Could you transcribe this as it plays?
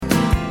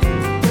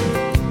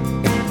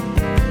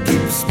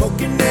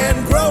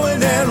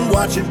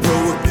watching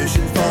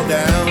prohibition fall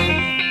down.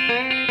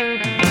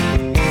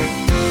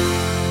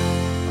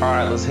 All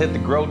right, let's hit the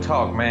grow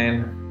talk,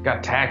 man.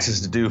 Got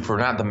taxes to do for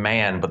not the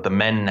man, but the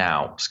men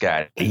now,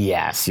 Scott.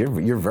 Yes,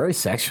 you're very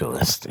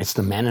sexualist. It's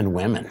the men and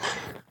women.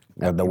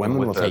 The women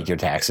will take your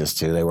taxes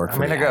too. They work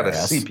for the I got a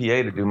IRS.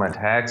 CPA to do my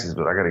taxes,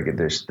 but I got to get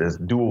this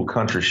dual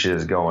country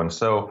shiz going.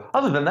 So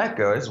other than that,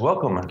 guys,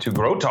 welcome to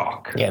Grow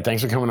Talk. Yeah,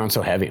 thanks for coming on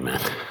so heavy, man.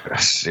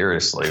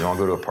 Seriously, you want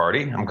to go to a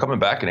party? I'm coming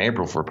back in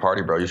April for a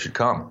party, bro. You should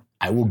come.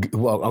 I will.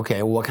 Well,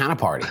 okay. Well, what kind of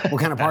party?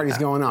 What kind of party is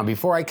going on?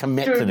 Before I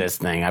commit to this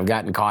thing, I've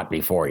gotten caught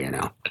before, you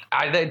know.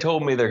 They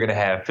told me they're going to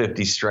have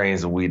 50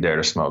 strains of weed there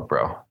to smoke,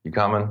 bro. You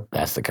coming?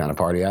 That's the kind of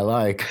party I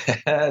like.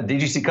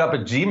 DGC Cup at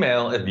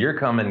Gmail. If you're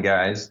coming,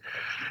 guys,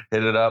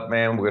 hit it up,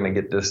 man. We're going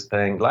to get this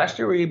thing. Last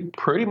year,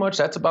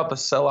 that's about the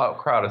sellout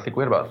crowd. I think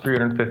we had about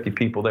 350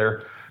 people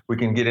there. We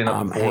can get in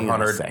up to 400. Hang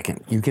on a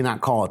second. You cannot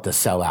call it the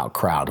sellout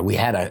crowd. We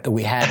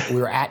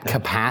were at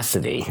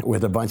capacity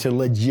with a bunch of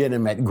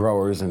legitimate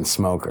growers and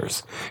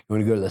smokers. You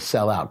want to go to the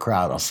sellout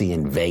crowd? I'll see you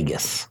in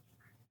Vegas.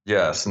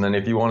 Yes, and then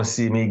if you want to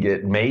see me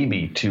get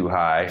maybe too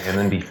high and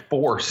then be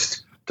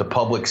forced to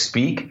public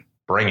speak,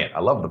 bring it. I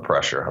love the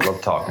pressure. I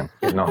love talking,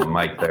 getting on the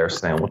mic there,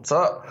 saying, what's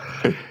up?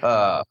 These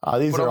are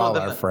all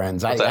our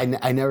friends.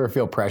 I never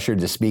feel pressured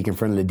to speak in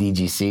front of the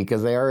DGC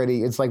because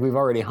it's like we've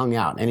already hung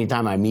out.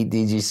 Anytime I meet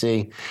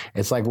DGC,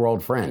 it's like we're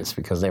old friends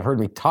because they've heard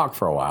me talk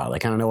for a while. They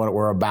kind of know what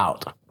we're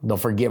about. They'll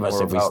forgive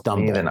us if we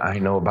stumble. Even I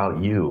know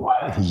about you.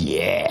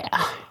 Yeah.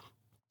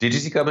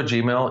 DGC Cup at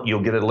Gmail,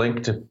 you'll get a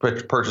link to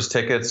purchase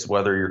tickets,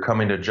 whether you're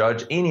coming to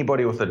judge.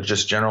 Anybody with a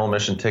just general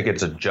admission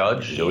ticket's a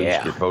judge. You'll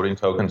each get voting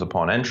tokens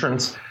upon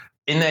entrance.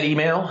 In that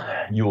email,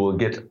 you will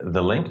get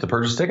the link to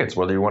purchase tickets,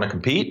 whether you want to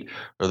compete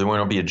or you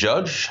want to be a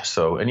judge.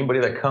 So anybody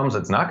that comes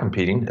that's not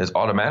competing is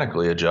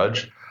automatically a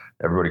judge.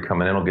 Everybody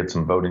coming in will get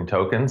some voting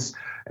tokens,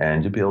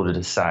 and you'll be able to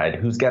decide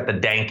who's got the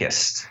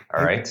dankest.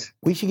 All right?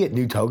 We should get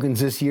new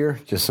tokens this year,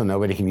 just so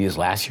nobody can use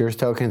last year's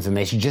tokens, and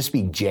they should just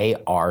be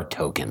JR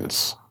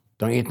tokens.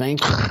 Don't you think?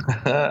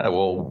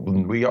 Well,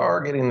 we are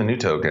getting the new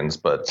tokens,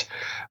 but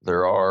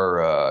there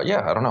are,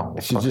 I don't know.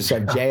 It should just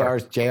have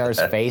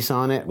JR's face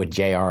on it with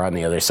JR on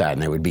the other side,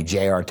 and they would be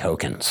JR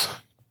tokens.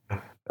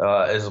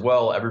 As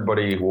well,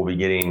 everybody will be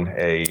getting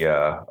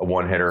a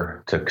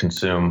one-hitter to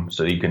consume,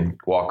 so you can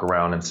walk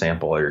around and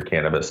sample all your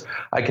cannabis.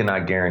 I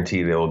cannot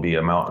guarantee there will be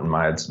a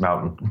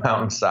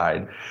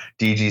mountainside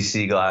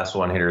DGC glass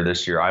one-hitter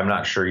this year. I'm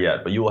not sure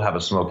yet, but you will have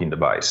a smoking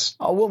device.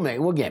 Oh,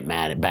 we'll get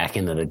Matt back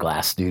into the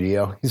glass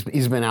studio.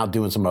 He's been out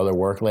doing some other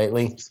work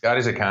lately.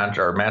 Matt's a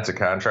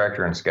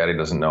contractor, and Scotty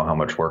doesn't know how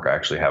much work I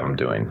actually have him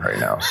doing right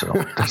now. So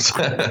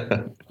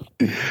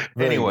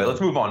anyway,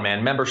 let's move on,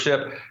 man.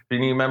 Membership. If you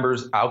need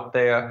members out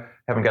there,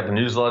 haven't got the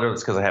newsletter,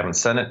 that's because I haven't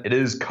sent it. It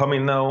is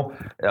coming though,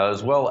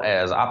 as well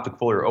as Optic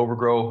Foliar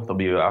Overgrow. There'll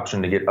be an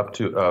option to get up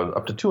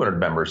to 200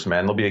 members,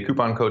 man. There'll be a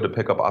coupon code to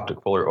pick up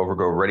Optic Foliar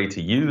Overgrow ready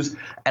to use.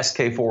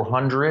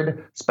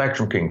 SK400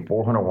 Spectrum King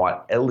 400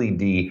 watt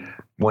LED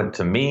went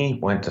to me,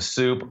 went to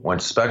Soup,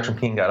 went to Spectrum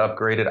King, got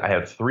upgraded. I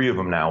have 3 of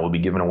them now. We'll be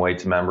giving away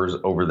to members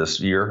over this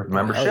year of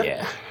membership. Oh,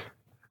 yeah.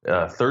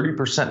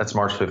 30%. That's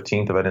March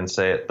 15th. If I didn't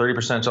say it,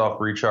 30%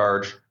 off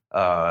recharge.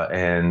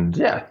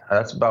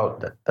 That's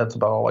about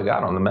all I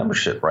got on the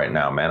membership right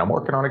now, man. I'm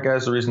working on it,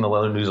 guys. The reason the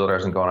leather newsletter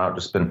hasn't gone out,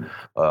 just been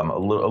a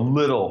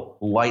little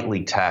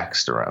lightly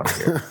taxed around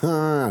here.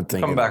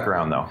 Come back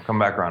around, though. Come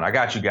back around. I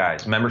got you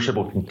guys. Membership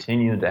will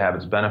continue to have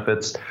its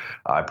benefits.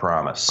 I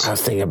promise. I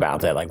was thinking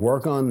about that, like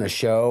work on the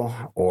show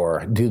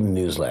or do the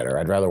newsletter.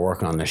 I'd rather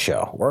work on the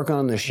show. Work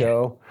on the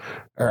show.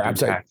 Or I'm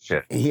sorry.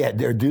 Shit. Yeah,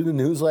 do the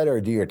newsletter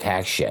or do your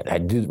tax shit.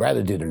 I'd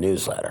rather do the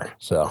newsletter.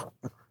 So.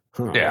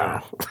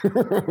 Yeah.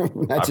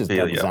 That just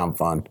doesn't sound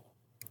fun.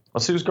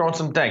 Let's see who's growing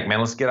some dank, man.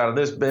 Let's get out of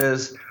this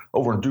biz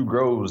over on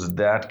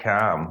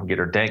dogrows.com. Get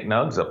our dank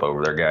nugs up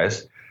over there,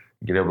 guys.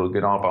 Get able to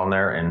get off on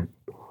there and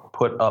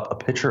put up a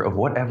picture of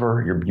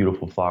whatever your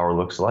beautiful flower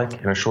looks like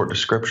in a short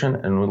description,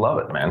 and we love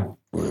it, man.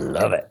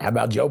 Love it. How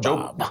about Joe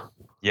Bob?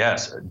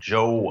 Yes,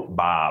 Joe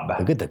Bob.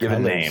 Look at the Give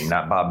colors. a name,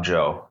 not Bob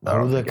Joe.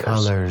 Oh, the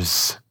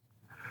colors.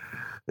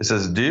 It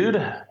says,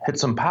 dude, hit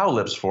some pow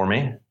lips for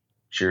me.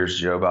 Cheers,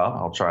 Joe Bob.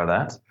 I'll try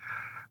that.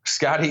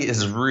 Scotty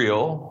is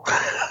real.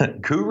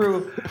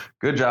 Guru,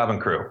 good job and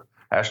crew.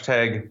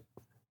 Hashtag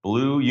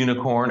blue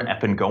unicorn.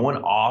 I've been going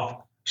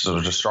off. So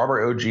there's a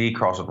strawberry OG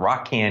crossed with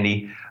rock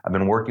candy I've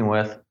been working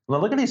with. Well,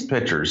 look at these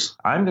pictures.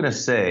 I'm going to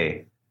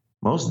say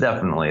most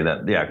definitely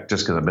that,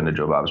 just because I've been to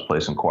Joe Bob's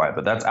place and quiet,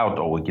 but that's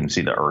outdoor. We can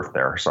see the earth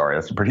there. Sorry,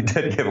 that's a pretty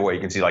dead giveaway.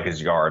 You can see like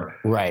his yard.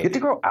 Right. Get to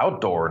grow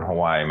outdoor in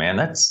Hawaii, man.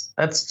 That's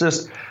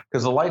just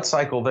because the light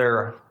cycle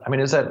there. I mean,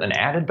 is that an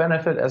added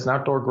benefit as an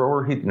outdoor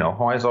grower?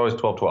 Hawaii's always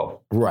 12-12.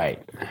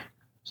 Right.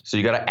 So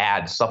you got to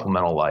add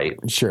supplemental light.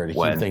 Sure, to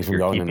keep things from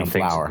going in the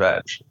flower.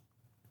 Veg.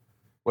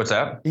 What's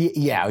that?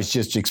 Yeah, I was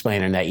just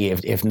explaining that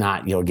if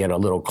not, you'll get a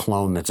little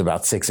clone that's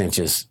about 6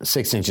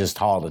 inches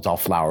tall that's all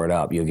flowered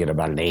up. You'll get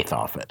about 1/8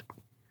 off it.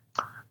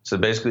 So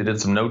basically did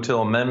some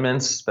no-till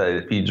amendments, but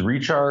it feeds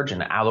recharge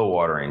and aloe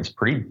waterings.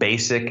 Pretty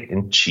basic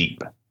and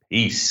cheap.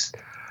 Peace.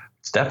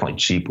 it's definitely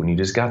cheap when you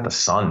just got the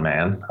sun,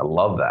 man. I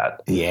love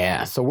that.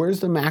 Yeah. So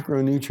where's the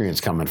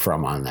macronutrients coming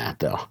from on that,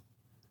 though?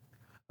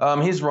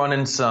 He's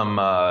running some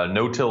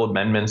no-till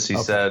amendments, he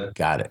said.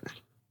 Got it.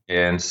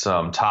 And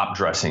some top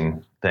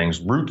dressing things.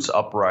 Roots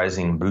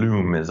Uprising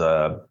Bloom is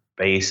a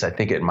base. I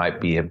think it might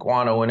be have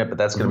guano in it, but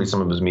that's going to be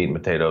some of his meat and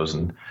potatoes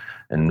and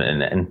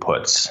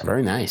inputs.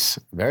 Very nice.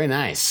 Very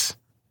nice.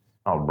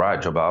 All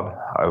right, Joe Bob.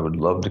 I would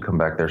love to come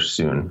back there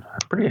soon.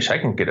 Pretty sure I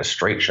can get a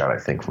straight shot, I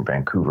think, from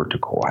Vancouver to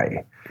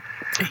Kauai.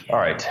 Yeah, all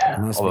right.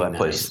 Although that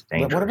place is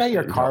dangerous. What about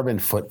your carbon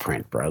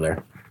footprint,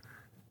 brother?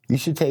 You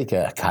should take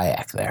a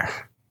kayak there.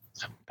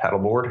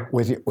 Paddleboard?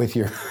 With your with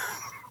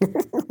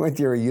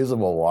your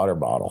reusable water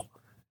bottle.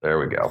 There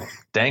we go.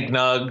 Dank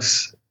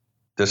Nugs.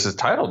 This is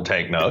titled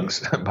Dank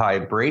Nugs by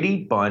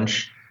Brady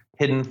Bunch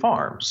Hidden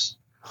Farms.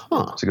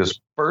 So it goes,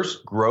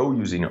 first grow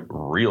using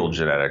real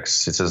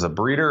genetics. It says the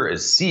breeder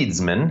is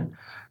Seedsman.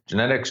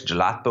 Genetics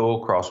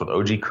gelato crossed with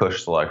OG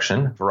Kush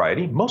selection.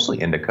 Variety,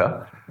 mostly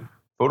indica.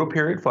 Photo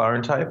period,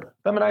 flowering type.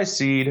 Feminized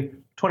seed.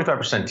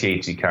 25%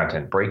 THC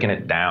content. Breaking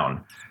it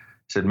down.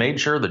 Said made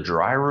sure the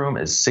dry room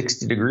is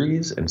 60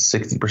 degrees and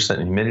 60%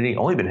 humidity.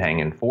 Only been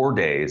hanging 4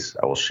 days.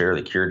 I will share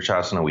the cured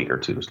shots in a week or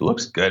two. So it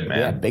looks good, man.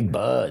 Yeah, big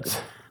buds.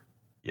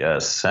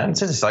 Yes. And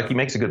it's like he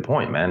makes a good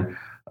point, man.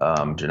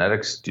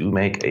 Genetics do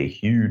make a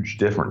huge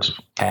difference.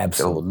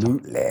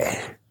 Absolutely.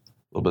 A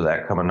little bit of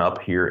that coming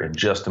up here in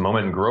just a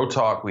moment. In Grow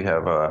Talk, we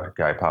have a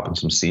guy popping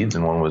some seeds,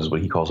 and one was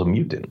what he calls a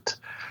mutant.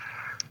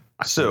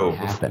 So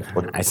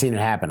I've seen it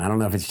happen. I don't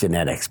know if it's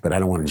genetics, but I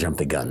don't want to jump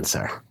the gun,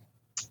 sir.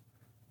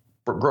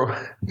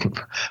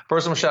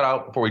 First, I'm shout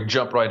out before we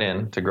jump right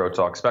in to Grow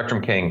Talk.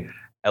 Spectrum King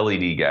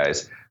LED,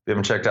 guys. If you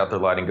haven't checked out their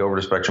lighting, go over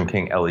to Spectrum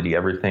King LED.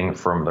 Everything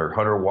from their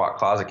 100-watt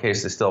closet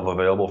case they still have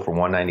available for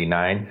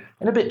 $199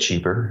 and a bit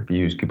cheaper if you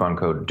use coupon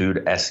code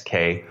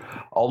DUDESK,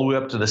 all the way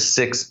up to the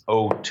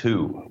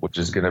 602, which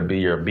is going to be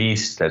your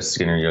beast. That's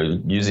going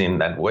to using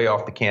that way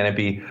off the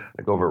canopy,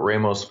 like over at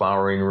Ramos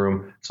Flowering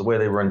Room. It's the way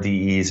they run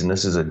DEs, and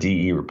this is a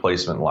DE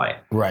replacement light.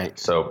 Right.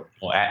 So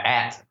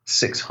at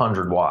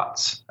 600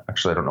 watts.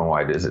 Actually, I don't know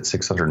why it is. It's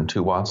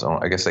 602 watts.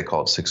 I guess they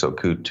call it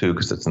 602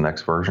 because it's the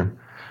next version.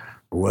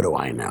 What do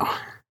I know?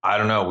 I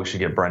don't know. We should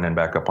get Brendan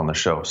back up on the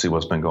show, see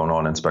what's been going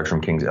on in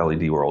Spectrum King's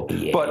LED world.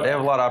 Yeah. But they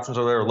have a lot of options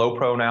over there. Low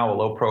Pro now, a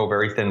Low Pro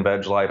very thin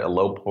veg light, a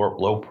low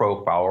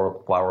pro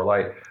flower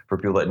light for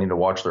people that need to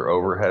watch their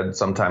overhead.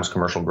 Sometimes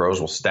commercial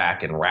grows will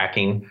stack and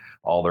racking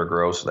all their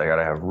grows, so they got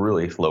to have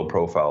really low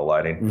profile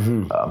lighting.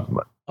 Mm-hmm.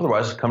 But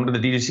otherwise, come to the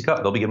DGC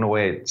Cup. They'll be giving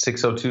away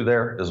 602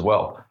 there as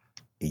well.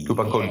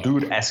 Coupon code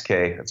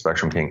DUDESK at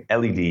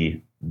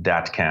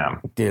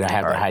SpectrumKingLED.com. Dude, I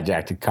have to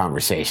hijack the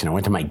conversation. I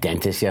went to my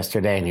dentist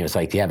yesterday, and he was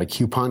like, do you have a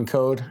coupon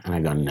code? And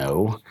I go,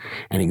 no.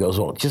 And he goes,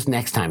 well, just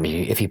next time,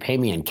 if you pay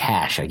me in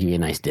cash, I'll give you a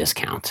nice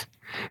discount.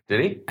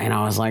 Did he? And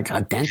I was like, a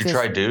dentist you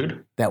try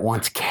dude? That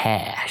wants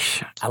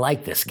cash. I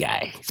like this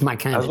guy. He's my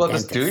kind of dentist. I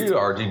was about to do you,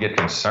 or do you get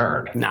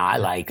concerned? No, I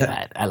like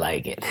that. I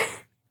like it.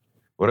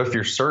 What if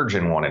your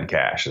surgeon wanted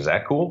cash? Is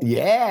that cool?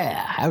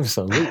 Yeah,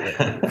 absolutely.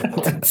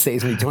 It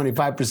saves me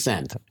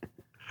 25%.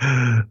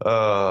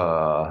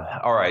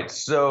 All right.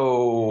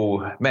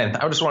 So, man,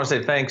 I just want to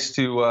say thanks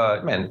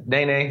to,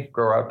 Nene,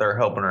 grower out there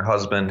helping her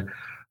husband,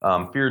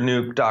 Fear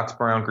Nuke, Docs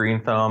Brown,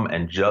 Green Thumb,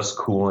 and Just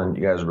Coolin'.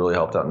 You guys really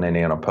helped out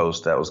Nene on a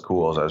post. That was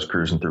cool as I was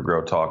cruising through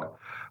Grow Talk.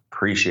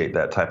 Appreciate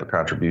that type of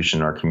contribution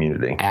in our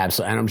community.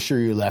 Absolutely. And I'm sure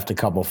you left a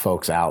couple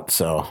folks out.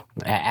 So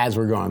as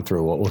we're going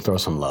through, we'll throw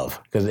some love.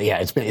 Because, yeah,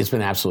 it's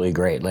been absolutely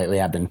great.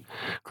 Lately, I've been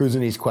cruising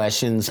these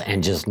questions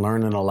and just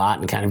learning a lot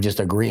and kind of just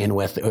agreeing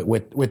with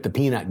the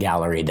peanut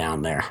gallery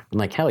down there. I'm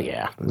like, hell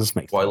yeah, this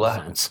makes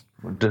sense.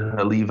 Did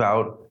I leave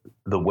out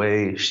the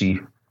way she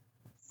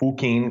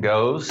fucking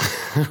goes?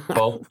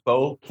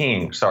 Faux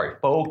King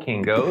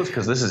goes?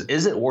 Because this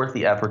is it worth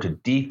the effort to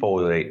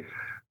defoliate?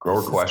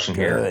 Grower question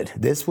here.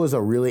 This was a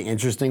really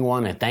interesting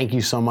one, and thank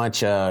you so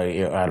much.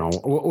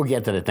 We'll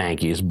get to the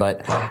thank yous,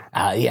 but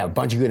a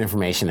bunch of good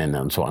information in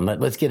them. So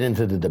let's get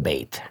into the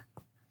debate.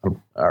 All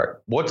right.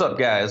 What's up,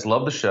 guys?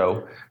 Love the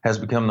show. Has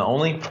become the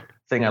only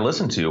thing I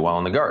listen to while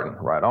in the garden.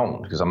 Right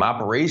on. Because I'm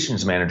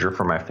operations manager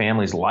for my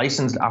family's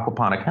licensed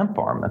aquaponic hemp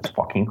farm. That's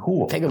fucking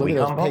cool. Take a look at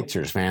those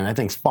pictures, man. That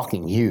thing's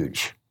fucking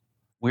huge.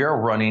 We are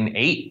running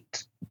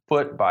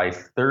 8-foot by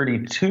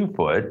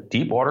 32-foot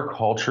deep water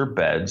culture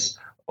beds,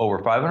 over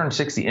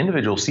 560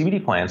 individual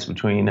CBD plants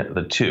between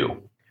the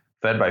two,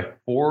 fed by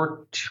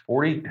four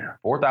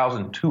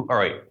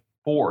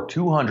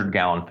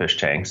 200-gallon fish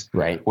tanks,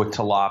 right, with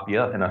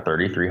tilapia in a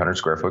 3,300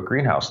 square foot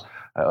greenhouse.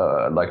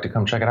 I'd like to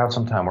come check it out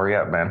sometime. Where you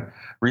at, man?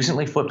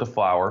 Recently flipped a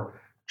flower,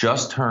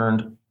 just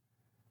turned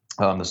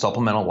the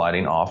supplemental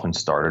lighting off and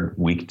started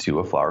week 2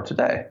 of flower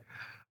today.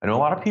 I know a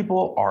lot of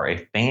people are a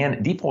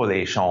fan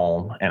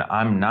defoliation, and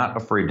I'm not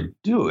afraid to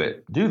do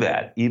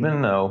that,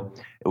 even though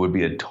it would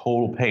be a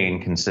total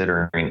pain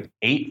considering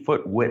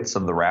 8-foot widths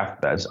of the raft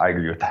beds. I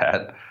agree with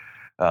that.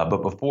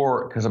 But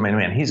before, because I mean,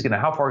 man,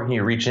 how far can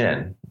you reach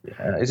in?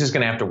 it's just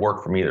going to have to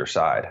work from either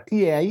side.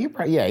 Yeah, you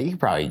could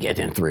probably get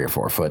in 3 or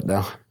 4 foot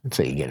though. I'd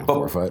say you get in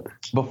 4 foot.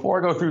 Before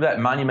I go through that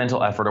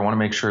monumental effort, I want to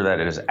make sure that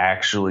it is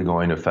actually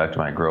going to affect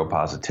my grow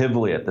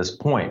positively at this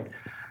point.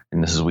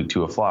 And this is week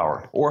 2 of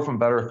flower. Or if I'm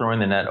better throwing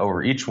the net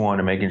over each one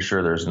and making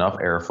sure there's enough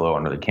airflow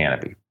under the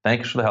canopy.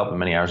 Thanks for the help and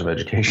many hours of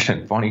education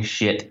and funny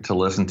shit to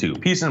listen to.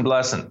 Peace and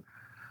blessing.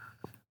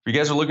 If you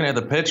guys are looking at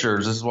the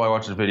pictures, this is why I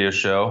watch the video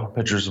show.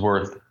 Pictures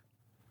worth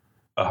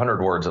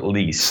 100 words at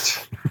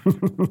least.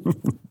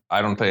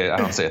 I don't say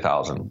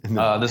 1,000.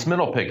 No. This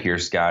middle pick here,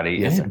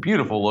 Scotty, it's a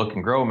beautiful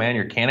looking grow, man.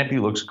 Your canopy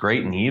looks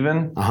great and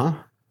even.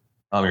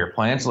 Your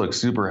plants look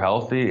super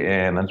healthy,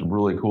 and that's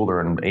really cool.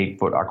 They're in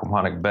 8-foot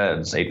aquaponic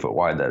beds, 8 foot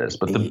wide, that is.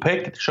 But the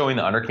pick showing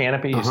the under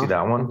canopy, you see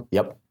that one?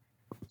 Yep.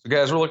 So,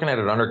 guys, we're looking at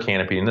an under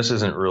canopy, and this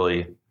isn't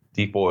really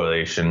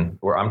defoliation.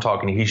 Where I'm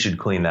talking, he should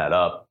clean that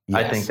up.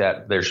 Yes. I think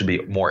that there should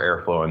be more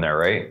airflow in there,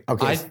 right?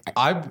 Okay.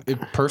 I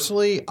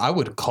personally, I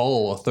would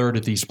cull a third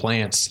of these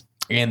plants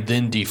and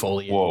then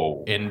defoliate.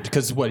 Whoa! And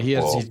because what he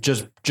has, he's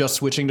just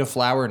switching to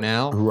flower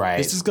now. Right.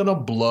 This is gonna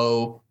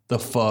blow the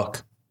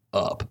fuck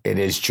up. It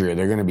is true.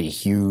 They're gonna be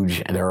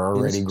huge. They're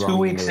already growing. 2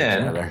 weeks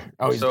in.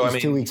 Oh, he's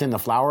 2 weeks in the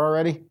flower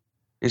already?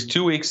 He's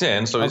 2 weeks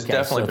in, so he's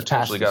definitely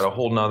potentially got a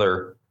whole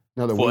nother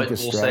foot, week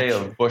we'll say,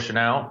 of bushing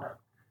out.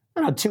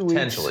 No, 2 weeks.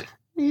 Potentially.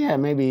 Yeah,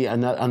 maybe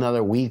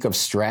another week of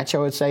stretch, I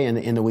would say,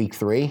 in the week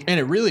 3. And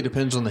it really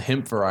depends on the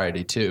hemp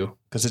variety, too.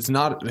 Because it's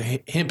not,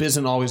 hemp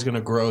isn't always going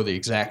to grow the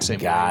exact same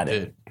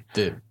way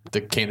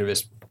the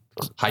cannabis,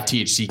 high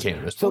THC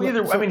cannabis. So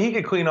he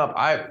could clean up,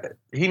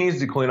 he needs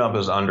to clean up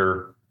his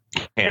under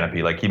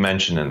canopy, like he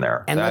mentioned in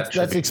there. And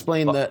let's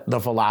explain the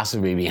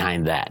philosophy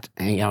behind that.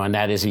 And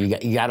that is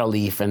you got a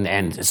leaf,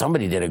 and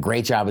somebody did a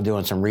great job of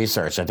doing some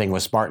research. I think it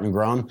was Spartan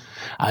Grown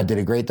did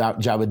a great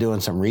job of doing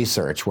some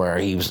research where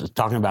he was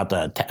talking about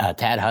the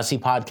Tad Hussey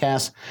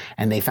podcast,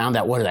 and they found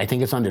out I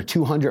think it's under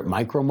 200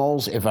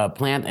 micromoles if a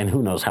plant, and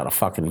who knows how to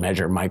fucking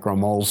measure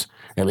micromoles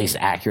at least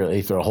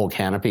accurately through the whole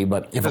canopy.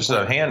 But if it's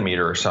a hand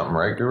meter or something,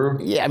 right,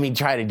 Guru? Yeah, I mean,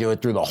 try to do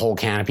it through the whole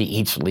canopy,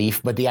 each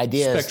leaf. But the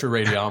idea is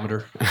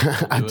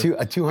spectroradiometer.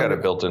 A 200 got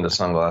it built into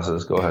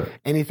sunglasses. Go ahead.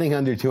 Anything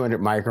under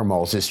 200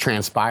 micromoles is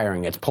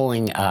transpiring. It's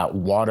pulling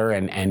water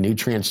and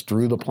nutrients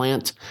through the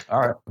plant. All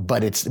right.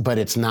 But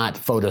it's not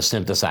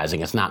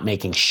photosynthesizing. It's not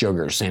making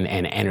sugars and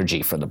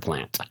energy for the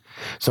plant.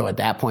 So at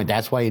that point,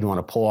 that's why you'd want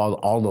to pull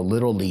all the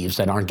little leaves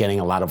that aren't getting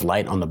a lot of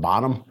light on the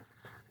bottom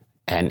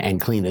and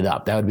clean it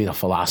up. That would be the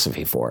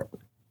philosophy for it.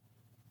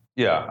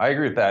 Yeah, I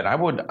agree with that.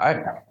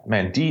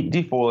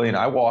 Defoliating,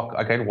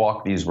 I'd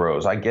walk these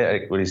rows. I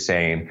get what he's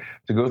saying.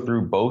 To go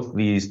through both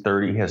these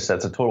 30, he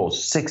sets a total of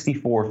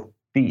 64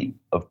 feet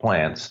of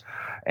plants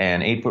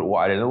and 8 foot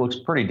wide, and it looks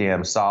pretty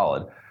damn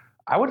solid.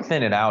 I would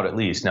thin it out at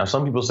least. Now,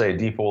 some people say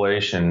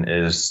defoliation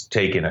is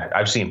taken.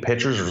 I've seen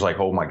pictures where it's like,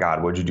 oh my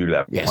God, what'd you do to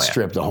that plant?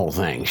 Strip the whole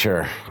thing,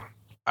 sure.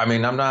 I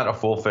mean, I'm not a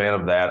full fan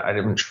of that. I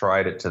haven't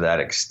tried it to that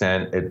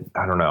extent.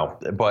 I don't know.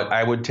 But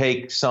I would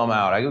take some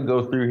out. I could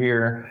go through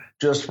here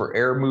just for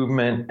air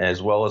movement,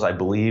 as well as I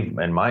believe,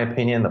 in my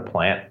opinion, the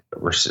plant, I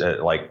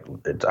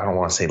don't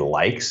want to say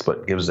likes,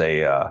 but gives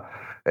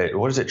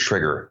what does it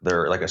trigger?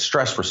 They're like a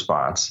stress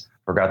response.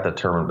 Forgot the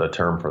term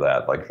for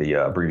that, like the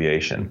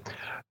abbreviation.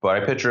 But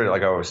I picture it,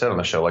 like I always said on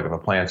the show, like if a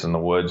plant's in the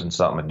woods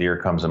and a deer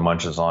comes and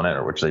munches on it,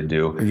 or which they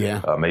do,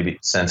 maybe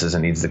it senses it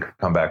needs to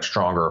come back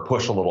stronger or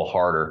push a little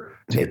harder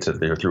to get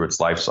through its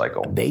life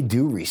cycle. They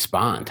do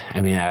respond. I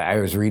mean, I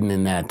was reading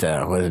in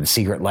that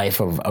Secret Life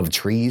of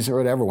Trees or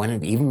whatever,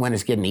 even when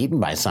it's getting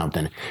eaten by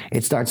something,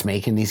 it starts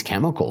making these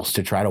chemicals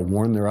to try to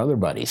warn their other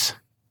buddies.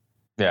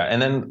 Yeah,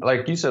 and then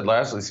like you said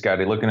lastly,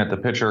 Scotty, looking at the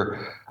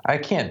picture, I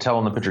can't tell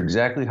in the picture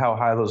exactly how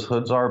high those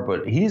hoods are,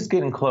 but he's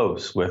getting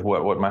close with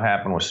what might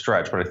happen with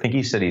Stretch. But I think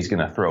he said he's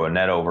going to throw a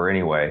net over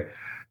anyway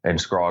and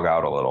scrog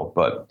out a little.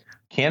 But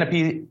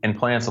canopy and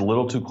plants a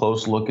little too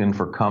close looking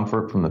for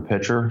comfort from the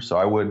picture, so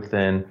I would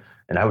thin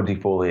and I would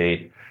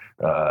defoliate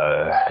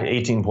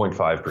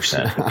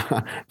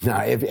 18.5%.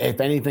 Now,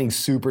 if anything's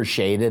super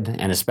shaded,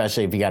 and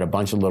especially if you got a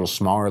bunch of little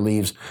smaller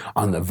leaves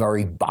on the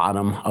very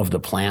bottom of the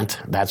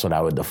plant, that's what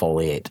I would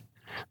defoliate.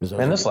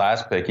 And this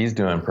last pick, he's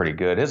doing pretty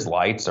good. His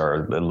lights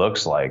it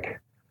looks like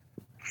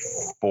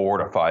 4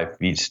 to 5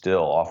 feet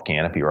still off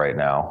canopy right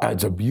now.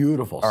 It's a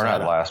beautiful setup. Or not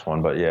the last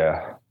one, but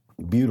yeah.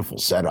 Beautiful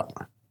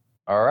setup.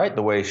 All right,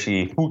 the way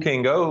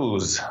Fuking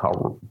goes.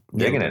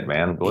 Digging it,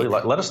 man.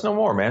 Let us know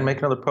more, man. Make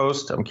another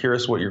post. I'm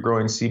curious what you're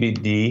growing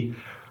CBD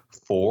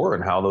for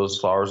and how those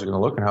flowers are going to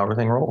look and how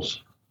everything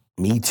rolls.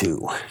 Me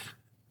too. All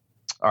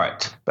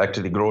right, back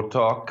to the grow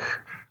talk.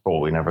 Oh,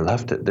 we never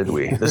left it, did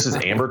we? This is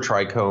Amber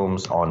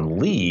Trichomes on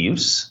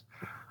Leaves.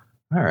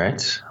 All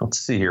right, let's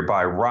see here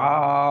by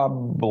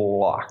Rob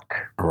Block.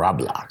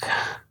 It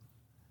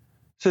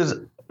says,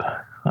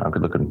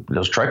 good looking.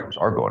 Those trichomes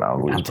are going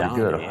out. It's pretty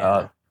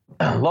good.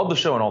 Love the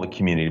show and all the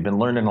community. Been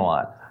learning a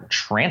lot.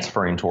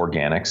 Transferring to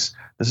organics.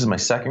 This is my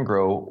second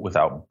grow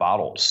without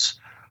bottles.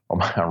 On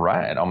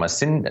my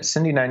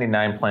Cindy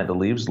 99 plant, the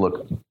leaves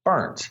look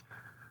burnt.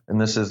 And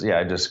this is,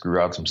 I just grew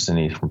out some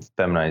Cindy from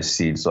feminized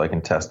seeds, so I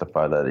can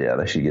testify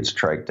that she gets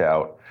triked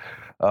out.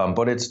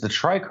 But it's the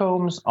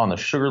trichomes on the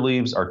sugar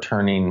leaves are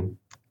turning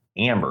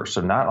amber,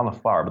 so not on the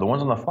flower, but the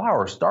ones on the flower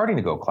are starting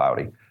to go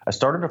cloudy. I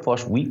started to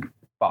flush week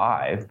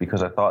 5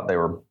 because I thought they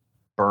were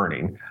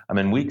burning. I'm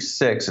in week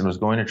 6 and was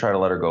going to try to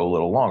let her go a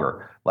little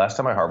longer. Last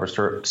time I harvested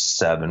her,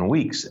 7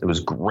 weeks. It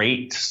was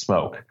great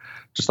smoke.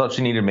 Just thought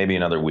she needed maybe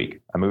another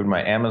week. I moved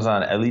my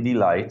Amazon LED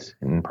light,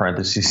 in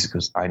parentheses,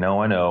 because I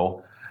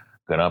know,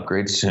 gonna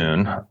upgrade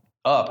soon,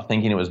 up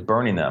thinking it was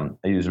burning them.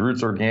 I use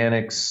Roots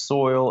Organics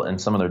soil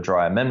and some of their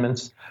dry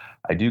amendments.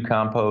 I do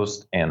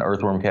compost and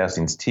earthworm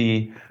castings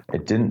tea.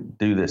 It didn't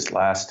do this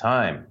last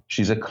time.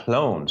 She's a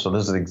clone, so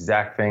this is the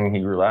exact thing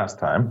he grew last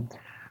time.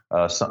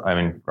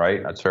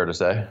 Right? That's fair to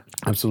say.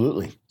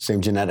 Absolutely.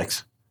 Same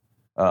genetics.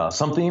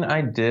 Something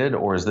I did,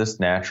 or is this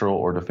natural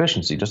or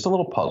deficiency? Just a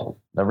little puzzle.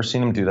 Never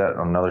seen him do that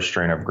on another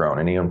strain I've grown.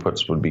 Any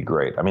inputs would be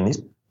great. I mean,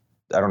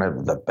 I don't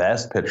have the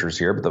best pictures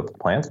here, but the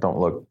plants don't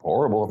look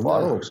horrible. The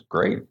flower looks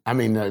great. I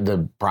mean,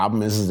 the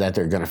problem is that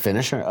they're going to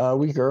finish a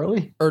week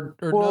early.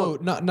 No,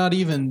 not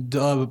even.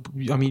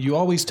 I mean, you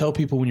always tell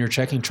people when you're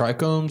checking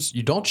trichomes,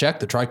 you don't check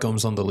the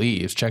trichomes on the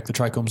leaves. Check the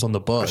trichomes on the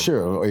bud.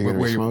 Sure. Or you're going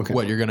to be smoking.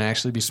 What you're going to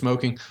actually be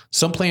smoking.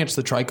 Some plants,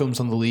 the trichomes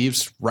on the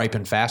leaves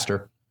ripen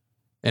faster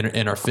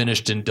and are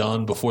finished and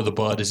done before the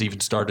bud has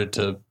even started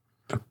to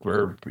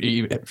or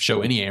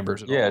show any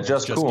ambers at all. Yeah,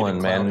 Just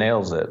Coolin, man,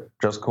 nails it.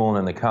 Just Coolin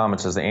in the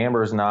comments says the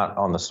amber is not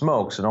on the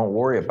smoke, so don't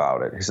worry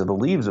about it. He said the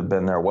leaves have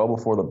been there well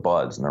before the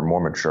buds, and they're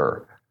more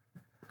mature.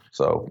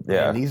 So,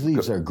 yeah. And these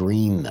leaves are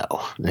green,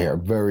 though. They are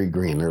very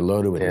green. They're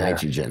loaded with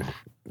nitrogen.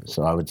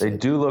 So I would say they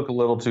do look a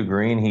little too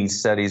green. He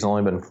said he's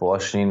only been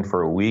flushing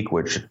for a week,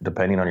 which,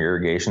 depending on your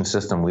irrigation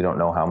system, we don't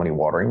know how many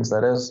waterings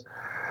that is.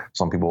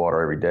 Some people water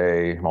every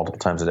day, multiple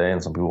times a day,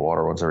 and some people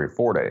water once every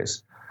 4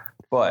 days.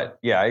 But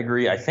yeah, I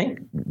agree. I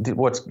think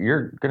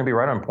you're going to be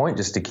right on point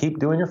just to keep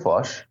doing your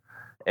flush.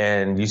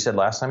 And you said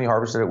last time you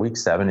harvested at week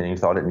 7 and you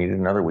thought it needed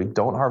another week.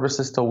 Don't harvest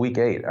this till week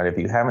 8. And if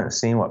you haven't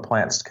seen what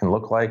plants can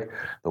look like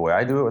the way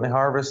I do it when they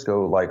harvest,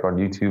 go like on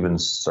YouTube and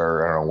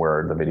I don't know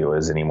where the video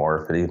is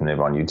anymore. If it even is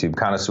on YouTube,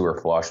 Connoisseur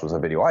Flush was a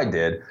video I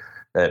did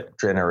that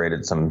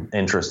generated some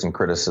interest and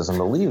criticism.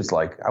 The leaves, a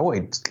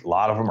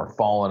lot of them are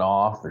falling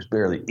off. There's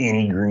barely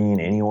any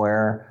green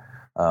anywhere.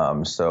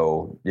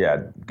 So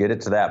yeah, get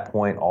it to that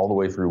point all the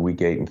way through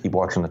week 8 and keep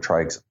watching the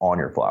trikes on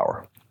your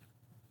flower.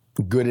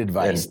 Good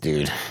advice,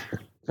 dude.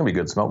 It's going to be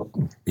good smoke.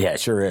 Yeah, it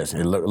sure is.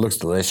 It looks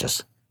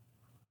delicious.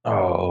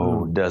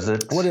 Oh, does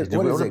it? What is it?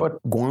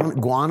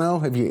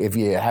 Guano? If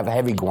you have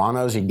heavy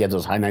guanos, you can get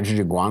those high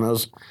nitrogen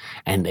guanos,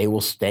 and they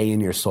will stay in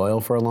your soil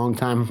for a long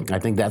time. I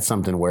think that's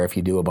something where if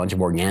you do a bunch of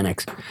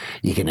organics,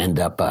 you can end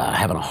up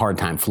having a hard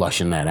time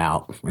flushing that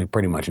out.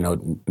 Pretty much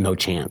no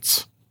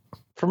chance.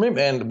 For me,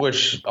 man,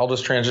 which I'll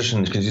just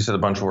transition because you said a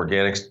bunch of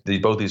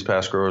organics. Both these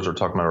past growers are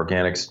talking about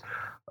organics.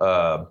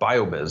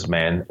 BioBiz,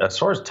 man. As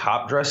far as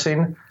top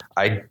dressing,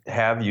 I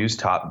have used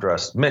top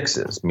dress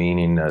mixes,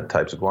 meaning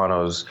types of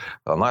guanos.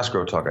 On last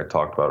Grow Talk, I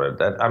talked about it.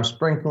 That I'm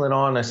sprinkling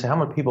on. I say, how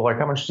many people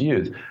how much do you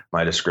use?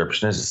 My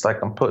description is it's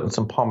like I'm putting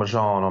some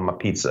Parmesan on my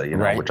pizza,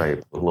 right. Which I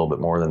eat a little bit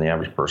more than the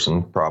average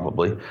person,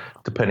 probably,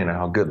 depending on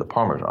how good the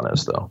Parmesan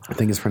is, though. I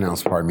think it's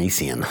pronounced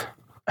Parmesan.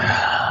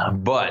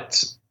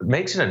 But it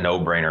makes it a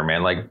no-brainer,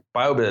 man.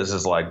 BioBiz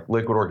is like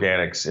liquid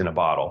organics in a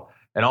bottle.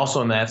 And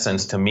also in that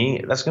sense, to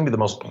me, that's going to be the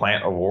most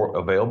plant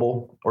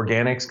available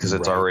organics because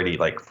it's already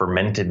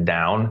fermented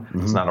down.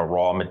 Mm-hmm. It's not a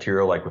raw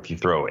material like if you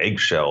throw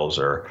eggshells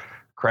or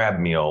crab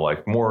meal.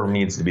 More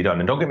needs to be done.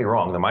 And don't get me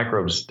wrong, the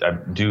microbes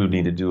do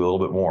need to do a little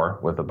bit more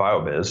with the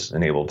BioBiz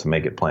and able to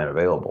make it plant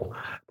available.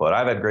 But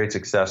I've had great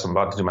success. I'm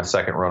about to do my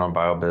second run on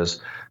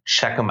BioBiz.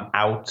 Check them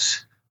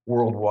out.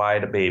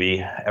 Worldwide,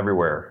 baby,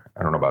 everywhere.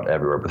 I don't know about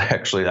everywhere, but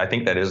actually, I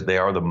think they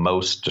are the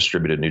most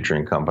distributed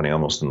nutrient company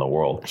almost in the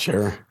world.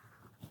 Sure.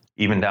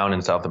 Even down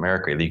in South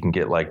America, you can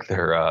get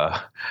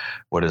their,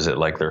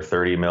 their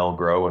 30 mil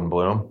grow and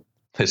bloom.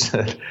 It's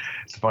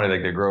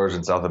funny, the growers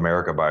in South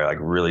America buy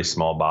really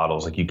small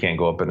bottles. You can't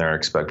go up in there and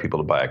expect people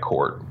to buy a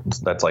quart.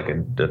 That's a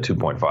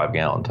 2.5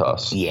 gallon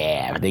tuss.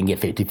 Yeah, but they can get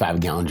 55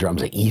 gallon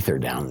drums of ether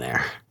down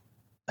there.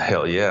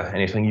 Hell yeah,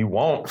 anything you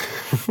want.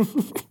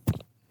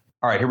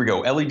 All right, here we go.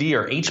 LED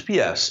or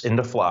HPS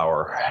into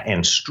flower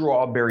and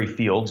strawberry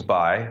fields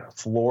by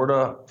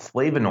Florida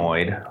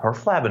Flavonoid or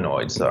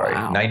Flavonoid, sorry,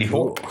 wow,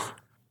 94.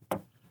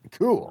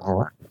 Cool. All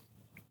right.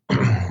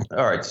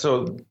 All right,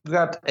 so we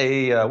got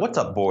a what's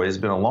up, boys?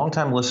 Been a long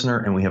time listener,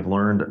 and we have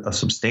learned a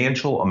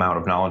substantial amount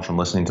of knowledge from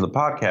listening to the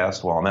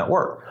podcast while I'm at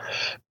work.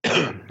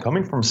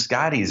 Coming from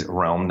Scotty's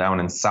realm down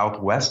in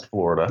Southwest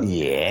Florida.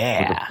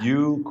 Yeah. With a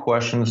few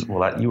questions.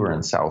 Well, you were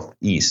in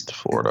Southeast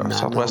Florida.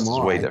 Southwest is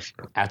way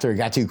different. After it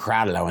got too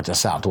crowded, I went to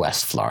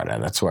Southwest Florida.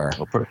 That's where.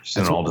 It's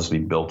going to all just be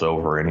built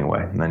over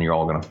anyway, and then you're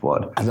all going to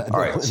flood. All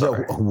right,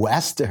 sorry. The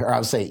west, or I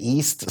would say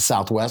east,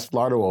 Southwest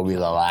Florida will be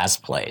the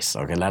last place.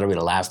 Okay, that'll be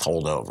the last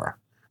holdover.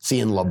 See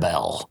you in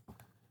LaBelle.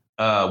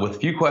 With a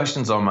few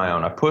questions on my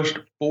own. I pushed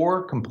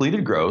 4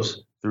 completed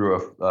grows, through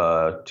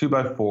a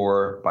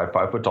 2x4 by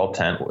 5 foot tall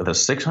tent with a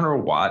 600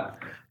 watt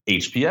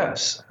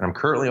HPS. And I'm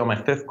currently on my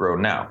 5th grow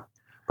now,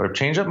 but I've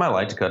changed up my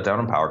light to cut down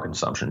on power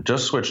consumption.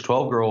 Just switched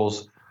 12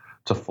 girls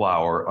to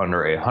flower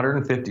under a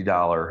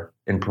 $150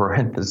 in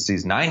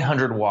parentheses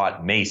 900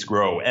 watt Mace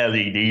Grow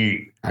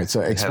LED. All right,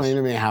 so explain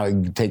to me how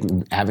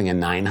having a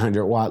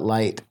 900 watt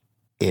light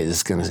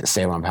is going to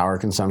save on power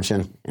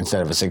consumption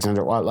instead of a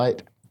 600 watt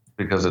light.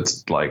 Because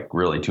it's like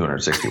really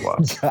 260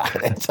 watts.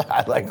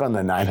 I like on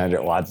the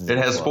 900 watts. It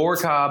has 4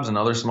 cobs and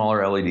other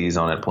smaller LEDs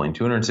on it, pulling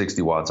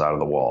 260 watts out of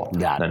the wall.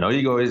 Got it. I know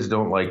you guys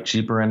don't like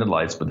cheaper ended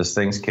lights, but this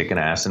thing's kicking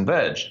ass in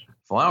veg.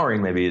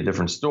 Flowering may be a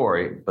different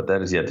story, but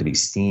that is yet to be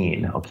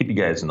seen. I'll keep you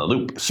guys in the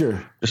loop.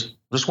 Sure.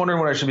 Just wondering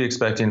what I should be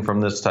expecting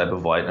from this type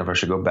of light and if I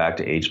should go back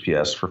to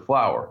HPS for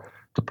flower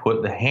to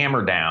put the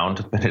hammer down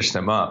to finish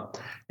them up.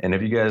 And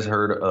have you guys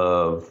heard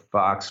of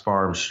Fox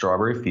Farms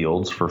Strawberry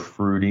Fields for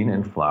fruiting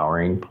and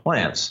flowering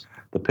plants?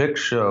 The pics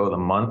show the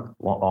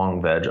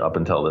month-long veg up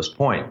until this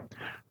point.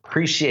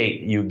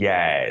 Appreciate you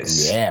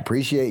guys. Yeah,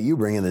 appreciate you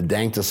bringing the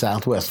dank to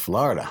Southwest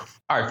Florida.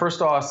 All right,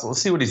 first off,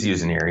 let's see what he's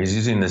using here. He's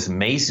using this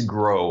Mace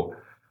Grow.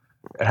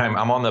 And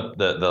I'm on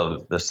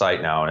the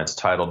site now, and it's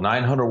titled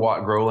 900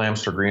 watt grow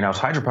lamps for greenhouse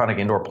hydroponic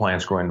indoor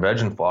plants growing veg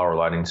and flower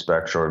lighting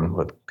spectrum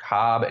with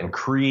Cobb and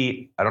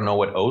Cree. I don't know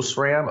what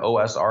OSRAM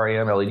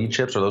LED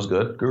chips. Are those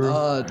good,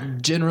 Guru?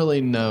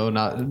 Generally, no,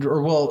 not.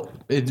 Or well,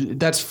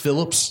 that's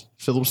Philips.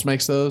 Philips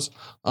makes those.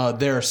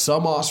 There are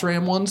some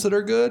OSRAM ones that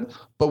are good,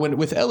 but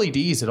with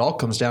LEDs, it all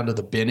comes down to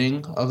the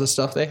binning of the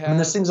stuff they have. I mean,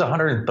 this thing's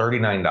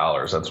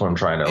 $139. That's what I'm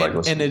trying to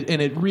listen.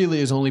 And it really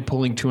is only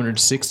pulling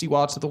 260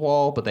 watts at the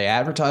wall, but they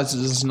advertise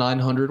it as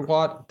 900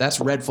 watt. That's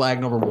red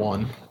flag number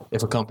 1.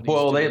 If a company,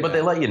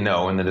 they let you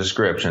know in the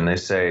description. They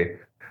say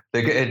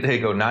they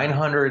go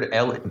 900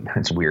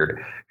 It's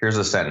weird. Here's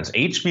a sentence: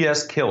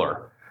 HPS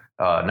killer.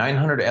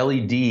 900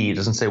 LED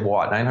doesn't say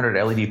watt.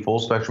 900 LED full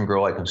spectrum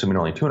grow light consuming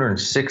only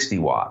 260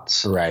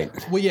 watts. Right.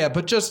 Well, yeah,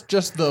 but just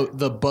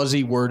the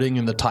buzzy wording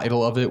in the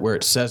title of it, where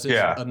it says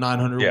it's a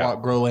 900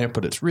 watt grow lamp,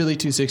 but it's really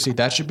 260.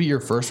 That should be your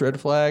first red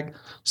flag.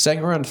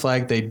 Second red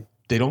flag, they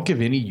don't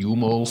give any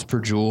U-moles per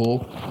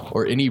joule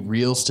or any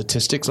real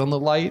statistics on the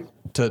light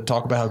to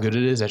talk about how good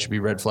it is. That should be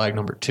red flag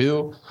number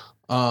 2.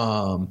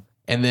 And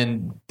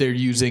then they're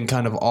using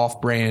kind of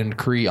off-brand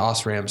Cree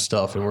OSRAM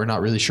stuff, and we're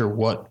not really sure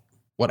what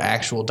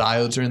actual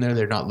diodes are in there.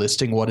 They're not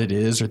listing what it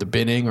is or the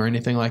binning or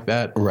anything like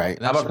that. Right.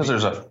 How about because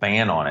there's a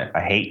fan on it?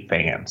 I hate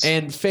fans.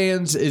 And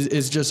fans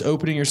is just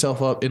opening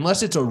yourself up. Unless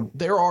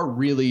there are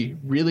really,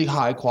 really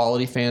high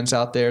quality fans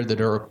out there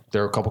there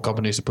are a couple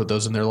companies that put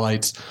those in their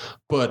lights.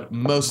 But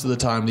most of the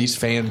time, these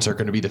fans are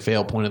going to be the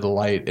fail point of the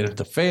light. And if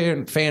the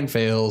fan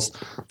fails,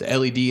 the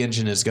LED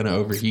engine is going to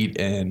overheat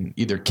and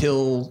either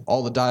kill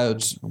all the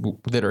diodes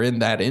that are in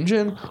that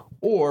engine,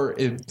 or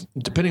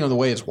depending on the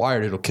way it's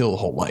wired, it'll kill the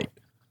whole light.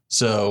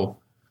 So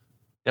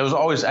it was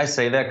always, I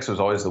say that because it was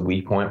always the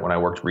weak point when I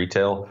worked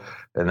retail.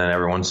 And then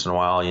every once in a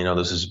while,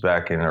 this is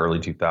back in the early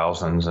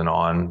 2000s and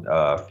on,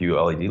 a few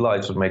LED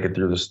lights would make it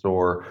through the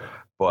store.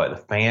 But the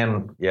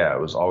fan, it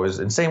was always,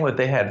 and same with,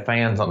 they had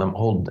fans on them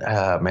old,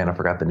 I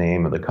forgot the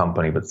name of the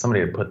company, but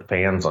somebody had put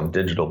fans on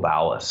digital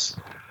ballast.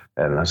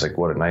 And I was like,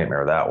 what a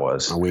nightmare that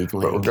was. A weak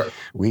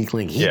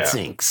link heat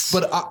sinks.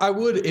 But I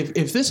would,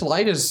 if this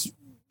light is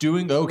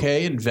doing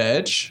okay in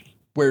veg,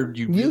 where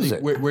you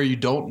where you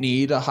don't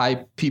need a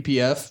high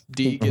PPF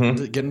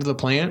get into the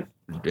plant,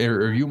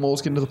 or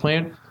U-moles get into the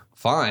plant,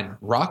 fine.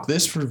 Rock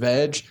this for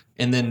veg,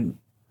 and then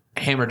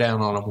hammer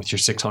down on them with your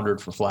 600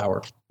 for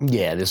flower.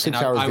 Yeah, the 6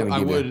 hours going to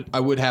give you.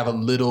 I would have a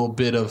little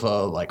bit of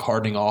a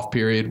hardening off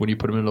period when you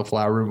put them into the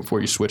flower room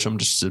before you switch them,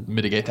 just to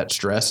mitigate that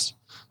stress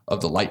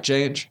of the light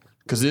change.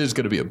 Because it is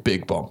going to be a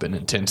big bump in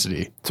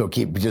intensity. So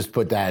just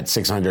put that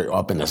 600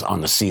 up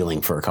on the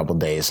ceiling for a couple of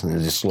days, and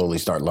then just slowly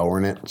start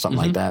lowering it, something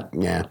like that.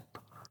 Yeah.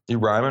 You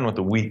rhyming with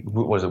the weak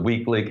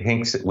league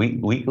hink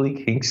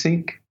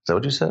sink? Is that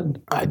what you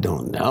said? I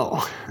don't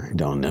know.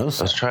 So.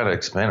 I was trying to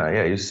explain it.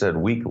 Yeah, you said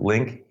weak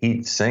link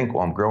heat sink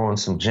while I'm growing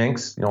some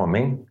jinx. You know what I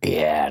mean?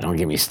 Yeah, don't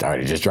get me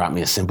started. Just drop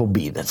me a simple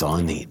beat. That's all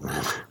I need,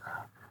 man.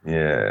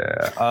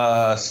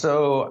 Yeah.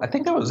 So I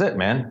think that was it,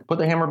 man. Put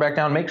the hammer back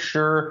down. Make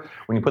sure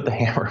when you put the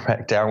hammer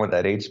back down with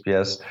that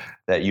HPS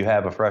that you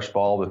have a fresh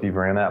bulb. If you've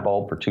ran that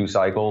bulb for 2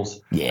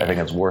 cycles, I think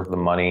it's worth the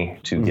money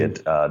to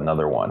get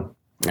another one.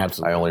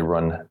 Absolutely. I only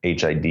run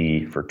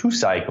HID for 2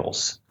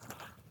 cycles.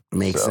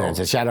 Makes sense.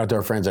 And shout out to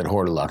our friends at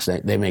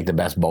Hortilux. They make the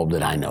best bulb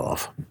that I know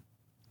of.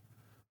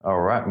 All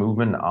right,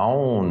 moving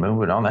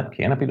on. That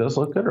canopy does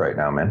look good right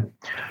now, man.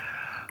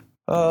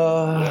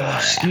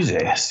 Excuse me.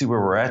 Let's see where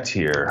we're at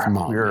here. Come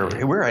on,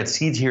 we're at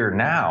Seeds Here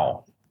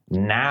Now.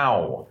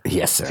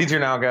 Yes, sir. Seeds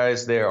Here Now,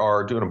 guys. They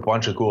are doing a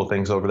bunch of cool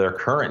things over there.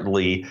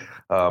 Currently,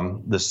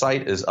 the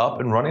site is up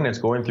and running. It's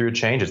going through a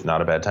change. It's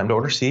not a bad time to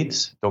order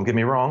seeds. Don't get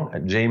me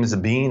wrong. James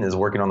Bean is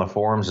working on the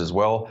forums as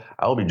well.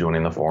 I'll be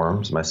joining the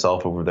forums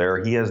myself over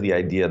there. He has the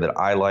idea that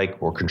I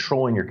like. We're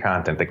controlling your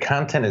content. The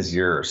content is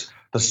yours.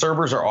 The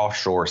servers are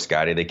offshore,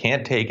 Scotty. They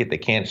can't take it. They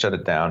can't shut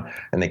it down.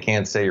 And they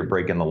can't say you're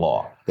breaking the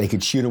law. They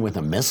could shoot him with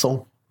a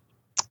missile.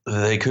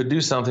 They could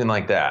do something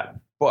like that,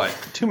 but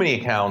too many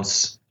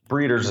accounts,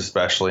 breeders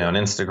especially on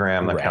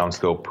Instagram, the accounts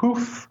go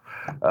poof.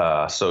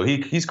 So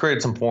he's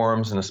created some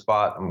forums and a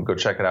spot. I'm going to go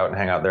check it out and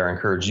hang out there. I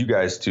encourage you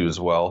guys to as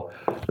well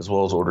as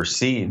order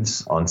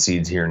seeds on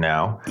Seeds Here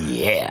Now.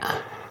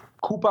 Yeah.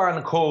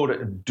 Coupon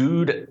code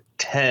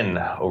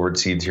DUDE10 over at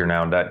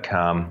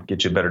seedsherenow.com.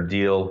 Get you a better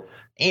deal.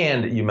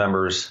 And you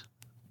members,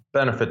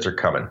 benefits are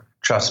coming.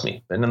 Trust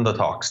me, been in the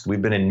talks.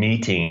 We've been in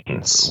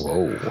meetings.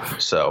 Whoa.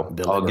 So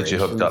I'll get you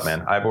hooked up,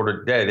 man. I've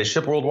ordered, they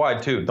ship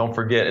worldwide too. Don't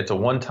forget, it's a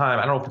one-time,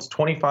 I don't know if it's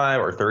 25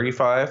 or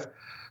 35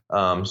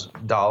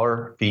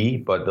 dollar fee,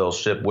 but they'll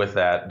ship with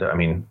that. I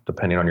mean,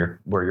 depending on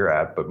where you're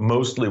at, but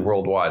mostly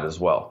worldwide as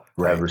well.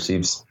 Right. I've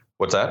received,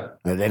 what's that?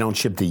 They don't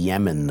ship to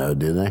Yemen though,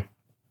 do they?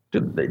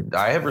 Dude,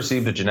 I have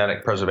received a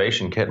genetic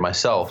preservation kit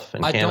myself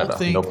in Canada.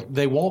 I don't think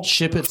they won't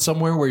ship it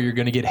somewhere where you're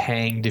going to get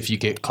hanged if you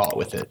get caught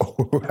with it.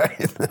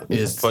 Right.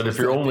 But if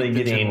you're only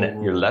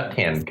getting your left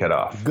hand cut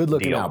off. Good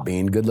looking out,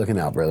 Bean. Good looking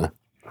out, brother.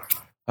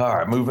 All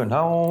right, moving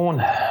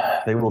on.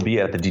 They will be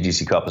at the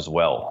DGC Cup as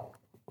well.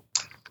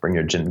 You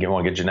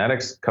want to get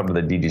genetics? Come to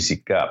the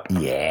DGC Cup.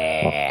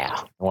 Yeah.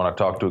 I want to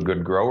talk to a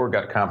good grower.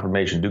 Got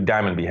confirmation. Duke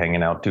Diamond be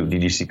hanging out too.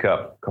 DGC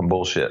Cup. Come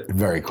bullshit.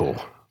 Very cool.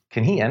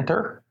 Can he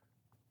enter?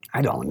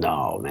 I don't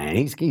know, man.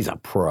 He's a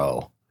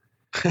pro.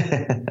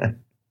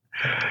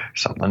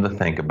 Something to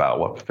think about.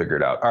 We'll figure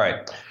it out. All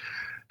right.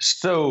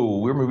 So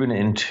we're moving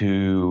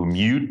into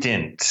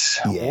mutant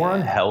or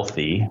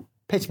unhealthy.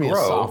 Pitch me a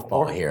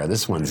softball here.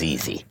 This one's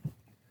easy.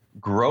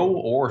 Grow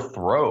or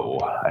throw.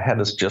 I had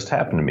this just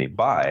happen to me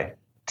by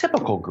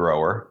typical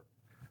grower.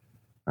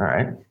 All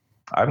right.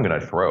 I'm going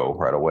to throw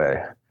right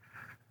away.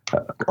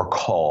 Or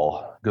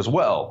call. Goes,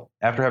 well,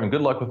 after having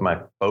good luck with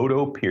my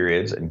photo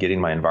periods and getting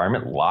my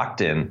environment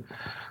locked in,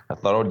 I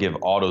thought I would give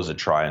autos a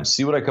try and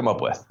see what I come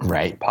up with.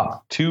 Right.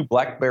 Pop 2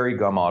 blackberry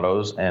gum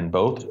autos and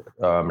both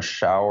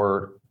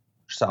showed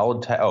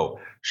solid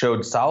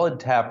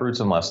tap roots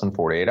in less than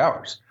 48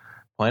 hours.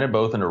 Planted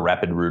both into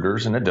rapid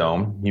rooters in a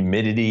dome.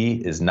 Humidity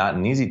is not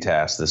an easy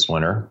task this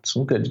winter.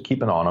 So good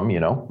keeping on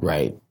them,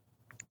 Right.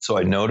 So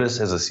I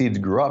noticed as the seeds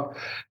grew up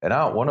and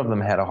out, one of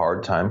them had a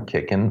hard time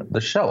kicking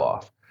the shell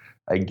off.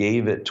 I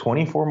gave it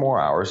 24 more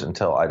hours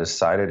until I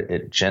decided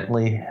it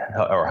gently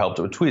or helped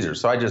it with tweezers.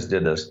 So I just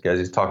did this, guys.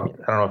 He's talking.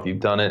 I don't know if you've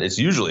done it. It's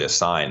usually a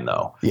sign,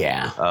 though.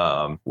 Yeah.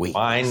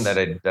 Mine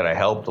that I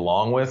helped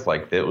along with,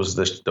 like it was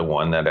the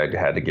one that I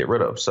had to get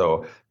rid of.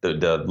 So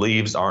the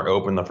leaves aren't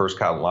open. The first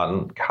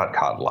cotyledon.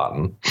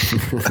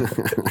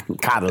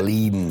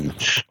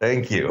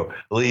 Thank you.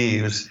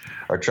 Leaves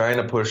are trying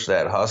to push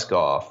that husk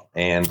off,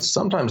 and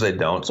sometimes they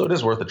don't. So it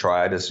is worth a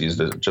try. I just used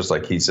it, just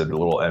like he said, the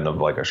little end of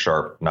like a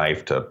sharp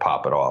knife to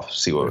pop it off.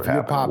 See what would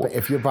happen.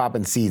 If you're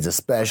popping seeds,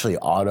 especially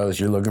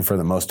autos, you're looking for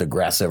the most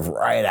aggressive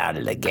right out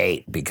of the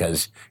gate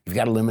because you've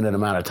got a limited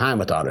amount of time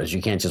with autos.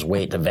 You can't just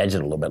wait to veg it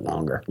a little bit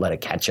longer. Let it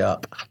catch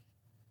up.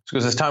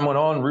 Because as time went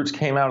on, roots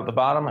came out at the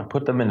bottom. I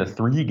put them into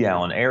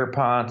 3-gallon air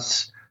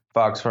pots,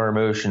 Foxfire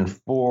Motion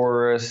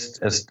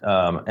Forest,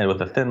 and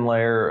with a thin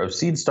layer of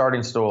seed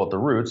starting soil at the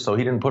roots. So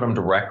he didn't put them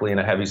directly in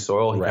a heavy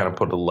soil. He kind of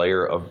put a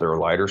layer of their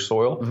lighter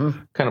soil. Mm-hmm.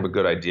 Kind of a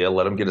good idea.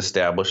 Let them get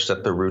established,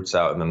 set their roots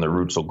out, and then the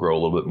roots will grow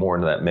a little bit more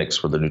into that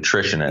mix where the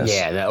nutrition is.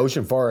 Yeah, the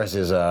Ocean Forest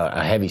is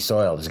a heavy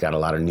soil. It's got a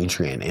lot of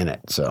nutrient in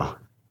it. So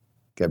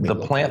the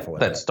plant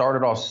that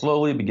started off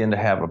slowly began to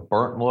have a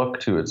burnt look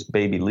to its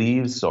baby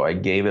leaves. So I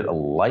gave it a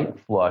light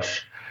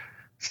flush,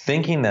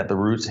 thinking that the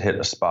roots hit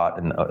a spot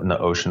in the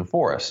Ocean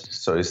Forest.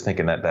 So he's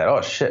thinking that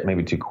oh shit,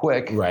 maybe too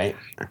quick. Right.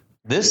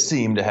 This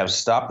seemed to have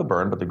stopped the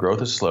burn, but the growth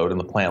has slowed and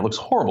the plant looks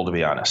horrible, to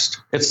be honest.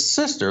 Its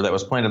sister that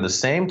was planted at the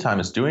same time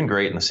is doing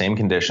great in the same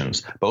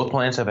conditions. Both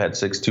plants have had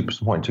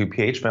 6.2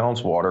 pH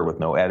balanced water with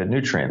no added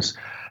nutrients.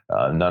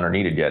 None are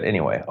needed yet.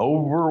 Anyway,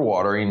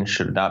 overwatering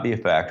should not be a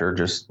factor.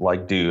 Just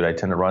like Dude, I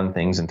tend to run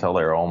things until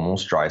they're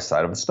almost dry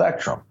side of the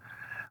spectrum.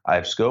 I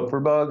have scoped for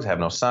bugs, have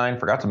no sign.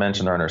 Forgot to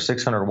mention they're under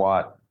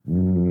 600-watt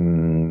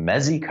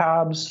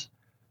mesicobs.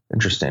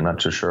 Interesting. I'm not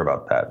too sure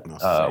about that.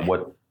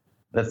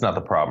 That's not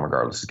the problem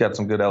regardless. It's got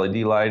some good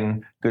LED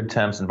lighting, good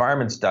temps,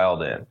 environment's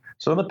dialed in.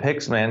 So in the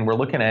pics, man, we're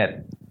looking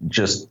at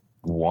just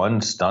one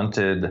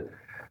stunted.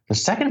 The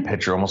second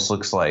picture almost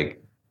looks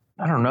like,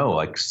 I don't know,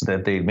 like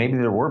that maybe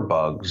there were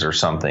bugs or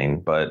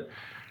something, but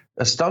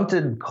a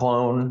stunted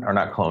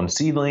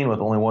seedling with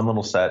only one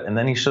little set. And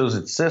then he shows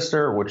its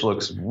sister, which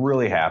looks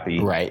really happy.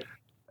 Right.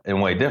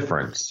 And way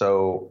different.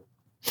 So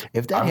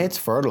if that hits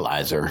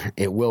fertilizer,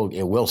 it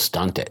will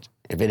stunt it.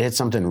 If it hits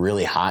something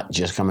really hot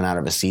just coming out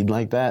of a seed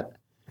like that,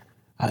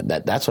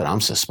 that's what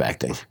I'm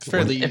suspecting. It's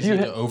fairly easy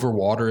to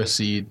overwater a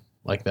seed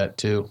like that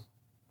too.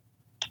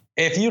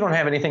 If you don't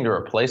have anything to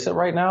replace it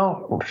right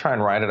now, we'll try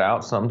and ride it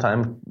out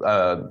sometime.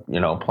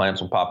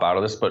 Plants will pop out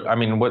of this. But I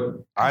mean,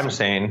 what I'm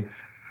saying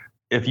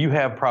if you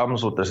have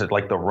problems with this,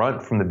 like the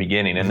runt from the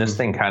beginning, and this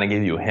thing kind of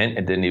gave you a hint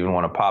and didn't even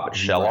want to pop its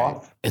shell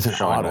off. It's an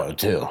auto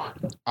too.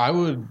 I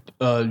would,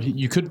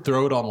 you could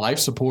throw it on life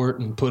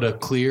support and put a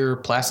clear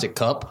plastic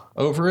cup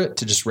over it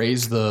to just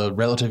raise the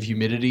relative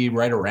humidity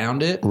right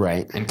around it.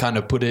 Right. And kind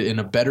of put it in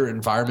a better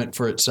environment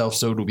for itself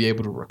so it'll be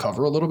able to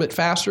recover a little bit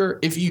faster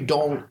if you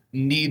don't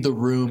need the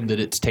room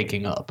that it's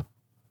taking up.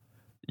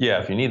 Yeah,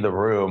 if you need the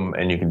room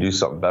and you can do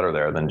something better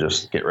there, then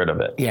just get rid of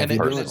it. Yeah, and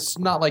it's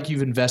not like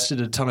you've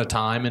invested a ton of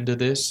time into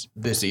this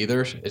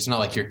either. It's not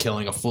like you're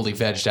killing a fully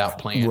vegged out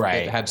plant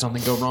that had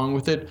something go wrong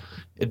with it.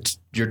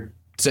 You're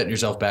setting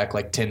yourself back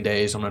like 10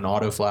 days on an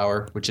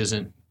autoflower, which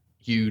isn't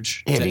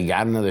huge. Yeah, if you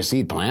got another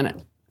seed, plant it.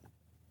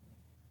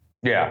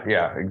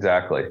 Yeah,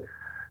 exactly.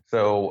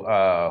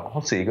 So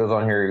let's see. He goes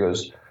on here. He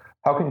goes,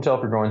 how can you tell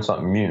if you're growing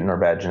something mutant or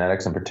bad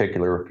genetics, in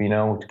particular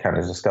Rufino? We kind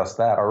of discussed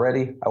that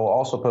already. I will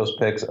also post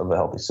pics of the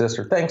healthy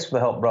sister. Thanks for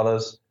the help,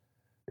 brothers.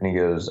 And he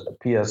goes,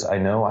 P.S. I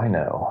know.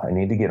 I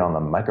need to get on the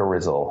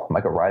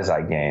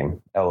mycorrhizae game.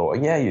 LOL.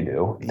 Yeah, you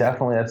do. Yeah.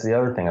 Definitely. That's the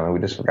other thing. I mean,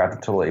 we just forgot to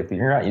totally, if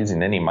you're not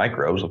using any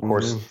microbes, of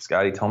course,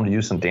 Scotty, tell them to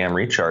use some damn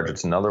recharge.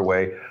 It's another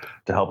way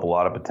to help a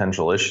lot of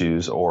potential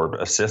issues or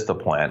assist a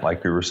plant.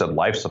 Like you said,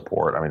 life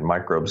support. I mean,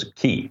 microbes are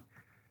key.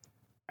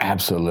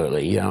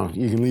 Absolutely. You know,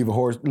 you can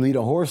lead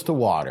a horse to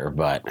water,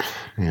 but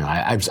you know,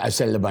 I've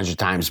said it a bunch of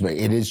times, but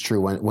it is true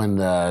when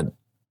the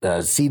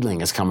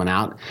seedling is coming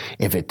out,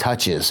 if it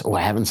touches,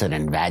 I haven't said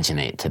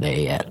invaginate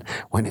today yet.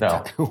 When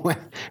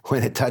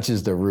it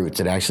touches the roots,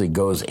 it actually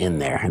goes in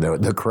there.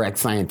 The correct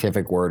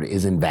scientific word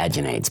is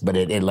invaginates, but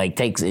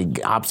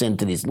it hops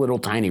into these little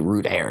tiny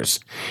root hairs,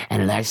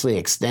 and it actually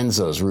extends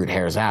those root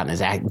hairs out,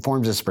 and it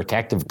forms this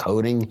protective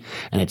coating,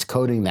 and it's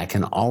coating that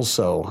can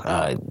also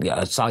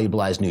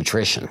solubilize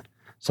nutrition.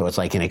 So it's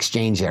like an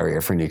exchange area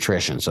for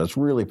nutrition. So it's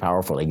really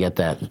powerful to get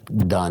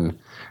that done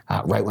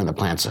right when the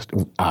plant's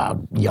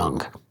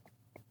young.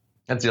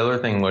 That's the other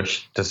thing,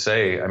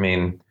 I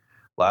mean,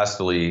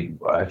 lastly,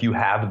 if you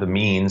have the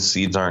means,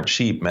 seeds aren't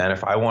cheap, man.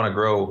 If I want to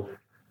grow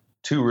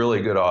 2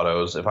 really good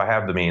autos, if I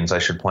have the means, I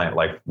should plant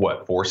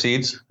 4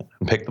 seeds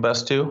and pick the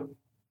best 2?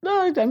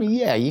 No, I mean,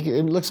 yeah,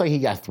 it looks like you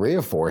got 3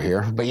 or 4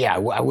 here. But yeah,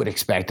 I would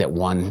expect that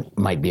one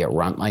might be a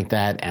runt like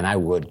that, and I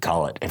would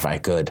call it if I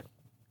could.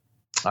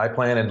 I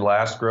planted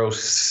last grow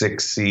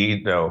 6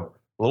 seed, a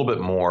little bit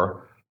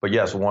more. But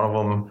yes, one of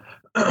them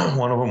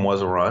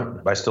was a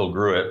runt. I still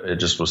grew it. It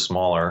just was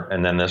smaller.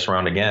 And then this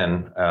round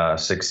again,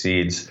 6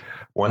 seeds.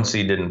 1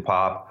 seed didn't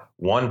pop.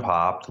 1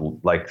 popped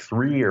like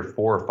 3 or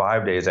 4 or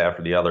 5 days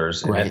after the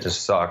others. And it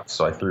just sucked.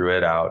 So I threw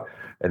it out.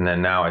 And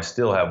then now I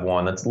still have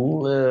one that's a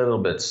little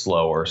bit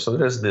slower. So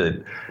it is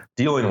the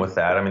dealing with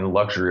that. I mean, the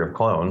luxury of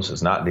clones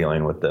is not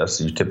dealing with this.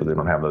 You typically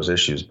don't have those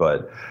issues.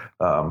 But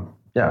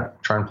yeah,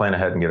 try and plan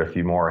ahead and get a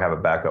few more. Have a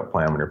backup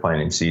plan when you're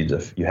planting seeds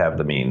if you have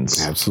the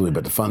means. Absolutely.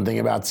 But the fun thing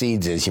about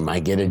seeds is you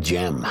might get a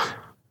gem.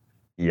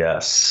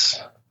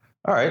 Yes.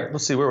 All right.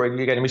 Let's see.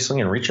 You got any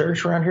slinging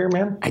recharge around here,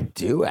 man? I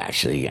do,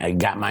 actually. I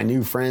got my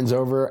new friends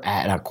over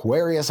at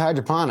Aquarius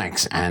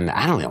Hydroponics. And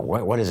I don't know,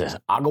 what is this?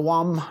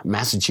 Agawam,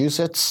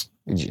 Massachusetts?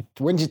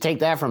 When did you take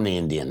that from the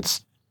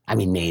Indians? I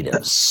mean,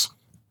 natives.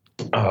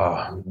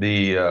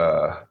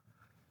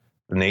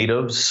 The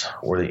natives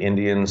or the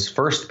Indians,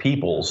 First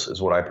Peoples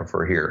is what I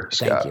prefer here,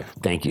 Scott.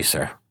 Thank you,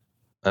 sir.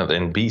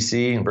 In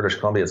BC and British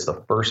Columbia, it's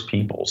the First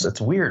Peoples.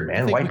 It's weird,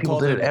 man. White people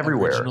did it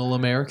everywhere. Original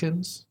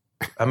Americans?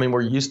 I mean,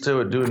 we're used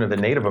to doing it to the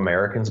Native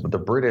Americans, but the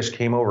British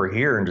came over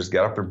here and just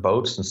got off their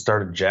boats and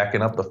started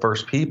jacking up the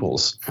First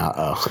Peoples.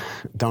 Uh-oh.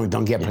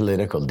 Don't get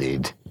political,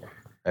 dude.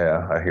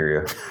 Yeah, I hear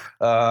you.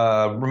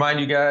 Remind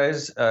you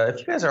guys, if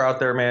you guys are out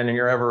there, man, and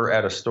you're ever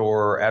at a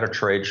store, at a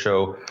trade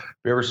show,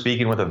 if you're ever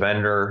speaking with a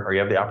vendor or you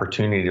have the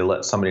opportunity to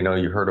let somebody know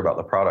you heard about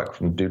the product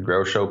from Dude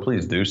Grow Show,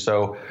 please do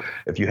so.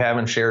 If you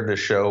haven't shared this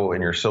show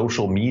in your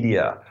social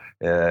media,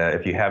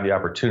 if you have the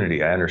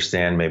opportunity, I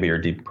understand maybe you're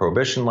deep in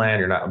prohibition land,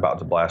 you're not about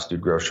to blast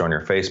Dude Grow Show on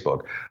your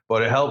Facebook,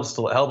 but it helps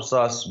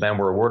us, man.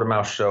 We're a word of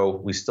mouth show.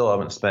 We still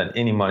haven't spent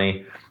any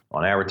money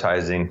on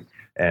advertising.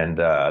 And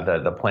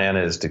the plan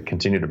is to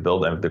continue to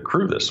build the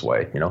crew this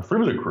way,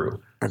 through the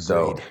crew. Agreed.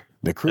 So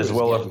the crew is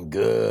getting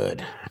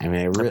good. I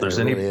mean, it really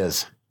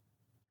is.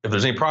 If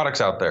there's any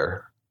products out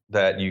there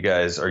that you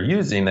guys are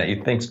using that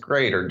you think's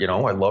great, or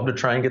I'd love to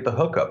try and get the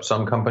hookup.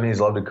 Some companies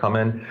love to come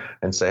in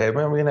and say, hey,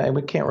 man,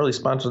 we can't really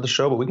sponsor the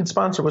show, but we can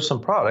sponsor with some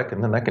product,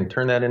 and then I can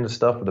turn that into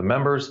stuff for the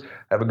members,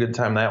 have a good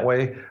time that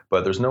way.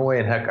 But there's no way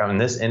in heck, in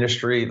this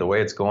industry, the way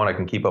it's going, I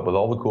can keep up with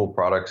all the cool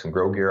products and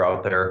grow gear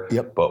out there.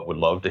 Yep. But would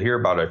love to hear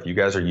about it. If you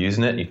guys are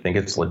using it and you think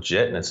it's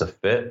legit and it's a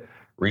fit,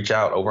 reach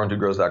out over on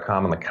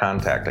dudegrows.com on the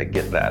contact. I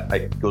get that.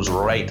 It goes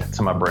right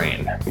to my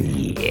brain.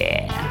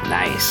 Yeah,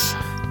 nice.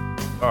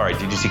 All right,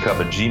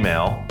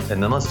 DGCcup@gmail,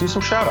 and then let's do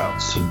some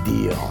shout-outs.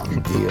 Deal.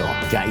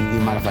 You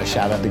mind if I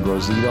shout out to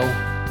Grozito?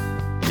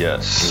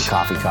 Yes.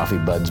 And Coffee,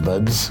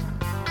 Buds.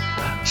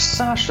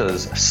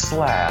 Sasha's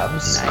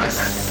Slabs.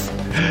 Nice.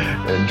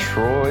 And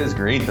Troy's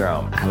Green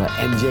Thumb. How about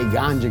MJ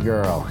Ganja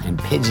Girl and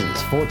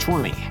Pigeons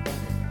 420?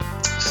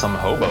 some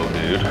hobo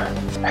dude.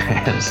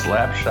 And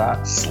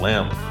Slapshot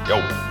Slim. Yo.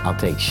 I'll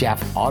take Chef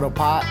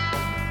Autopot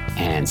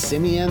and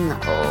Simeon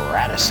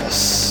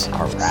Radicis.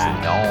 All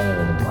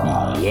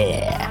right.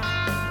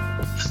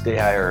 Yeah. Stay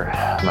higher,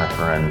 my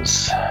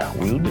friends.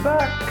 We'll be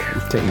back.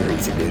 Take it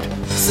easy, dude.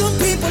 Some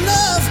people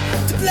love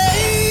to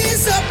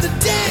blaze up the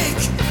dank.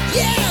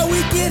 Yeah,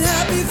 we get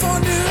high before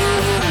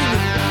noon.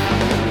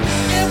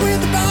 And when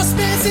the boss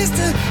man says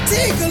to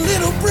take a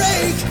little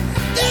break,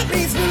 that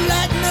means we're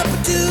lighting up a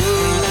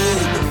dude.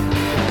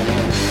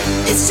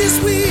 It's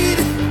just weed.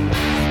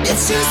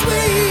 It's just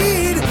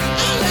weed.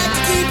 I like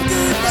to keep a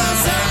good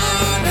buzz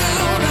on.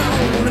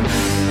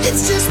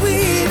 It's just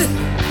weed.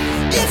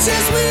 It's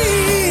just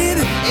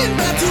weed. In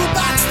my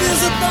toolbox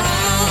there's a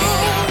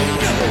bone.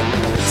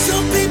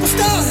 Some people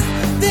start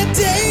their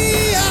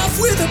day off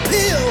with a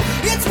pill.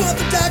 It's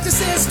what the doctor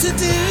says to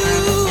do.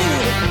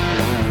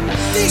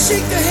 They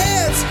shake their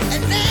heads at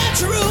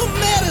natural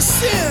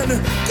medicine.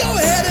 Go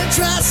ahead and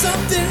try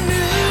something new.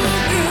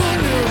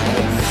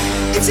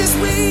 It's just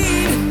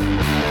weed.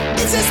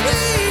 It's just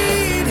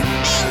weed.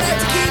 I like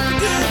to keep a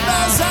good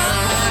buzz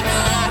on.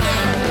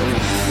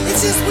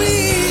 It's just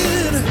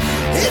weed.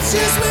 It's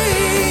just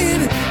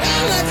weed. I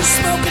like to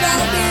smoke it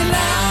all day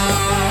long.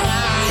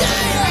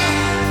 Yeah.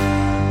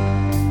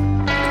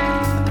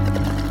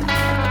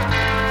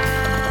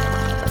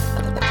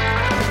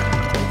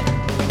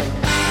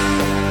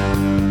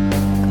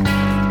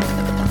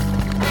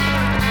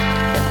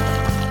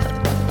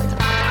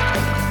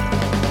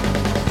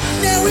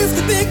 Now if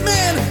the big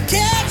man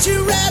catch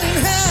you riding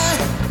high,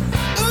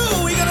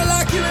 ooh, we gonna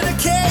lock you in a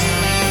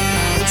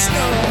cage.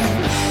 No.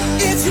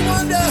 If you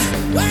wonder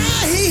why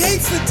he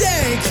hates the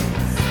dank,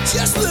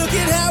 just look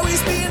at how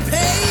he's being